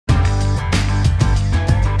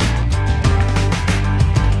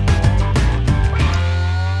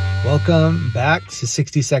welcome back to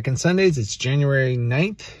 60 Second Sundays. It's January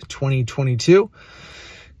 9th, 2022.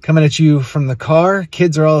 Coming at you from the car.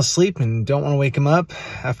 Kids are all asleep and don't want to wake them up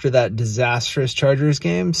after that disastrous Chargers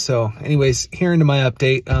game. So anyways, here into my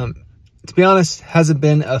update. To be honest, hasn't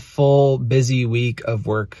been a full busy week of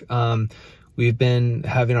work. We've been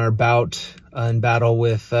having our bout and battle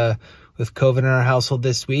with COVID in our household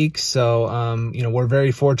this week. So, we're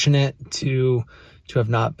very fortunate to have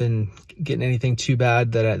not been getting anything too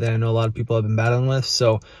bad that I know a lot of people have been battling with.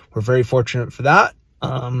 So we're very fortunate for that.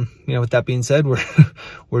 With that being said,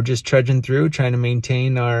 we're just trudging through, trying to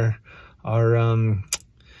maintain our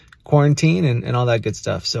quarantine and all that good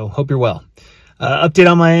stuff. So hope you're well. Update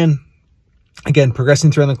on my end. Again,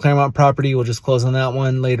 progressing through on the Claremont property. We'll just close on that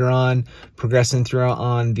one later on. Progressing through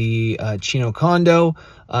on the Chino condo.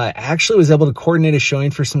 I actually was able to coordinate a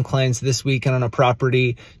showing for some clients this weekend on a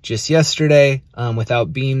property just yesterday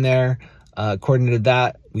without being there. Coordinated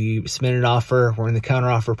that. We submitted an offer. We're in the counter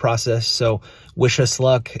offer process. So wish us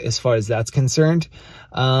luck as far as that's concerned.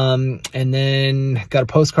 And then got a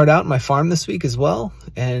postcard out in my farm this week as well.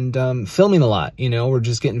 And filming a lot. We're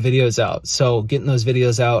just getting videos out. So getting those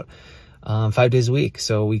videos out 5 days a week.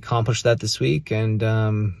 So we accomplished that this week and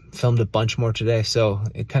filmed a bunch more today. So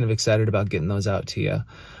kind of excited about getting those out to you.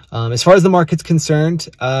 As far as the market's concerned,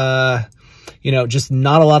 just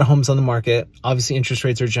not a lot of homes on the market. Obviously interest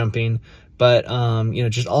rates are jumping, but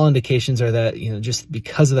just all indications are that, just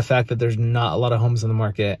because of the fact that there's not a lot of homes on the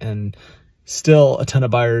market and still a ton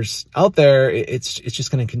of buyers out there, it's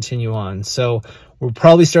just going to continue on. So we'll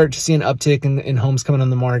probably start to see an uptick in homes coming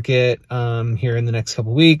on the market here in the next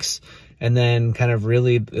couple of weeks. And then kind of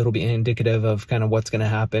really it'll be indicative of kind of what's going to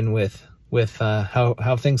happen with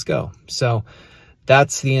how things go. So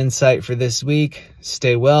that's the insight for this week.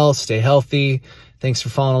 Stay well, stay healthy. Thanks for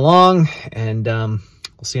following along, and we'll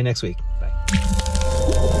see you next week. Bye.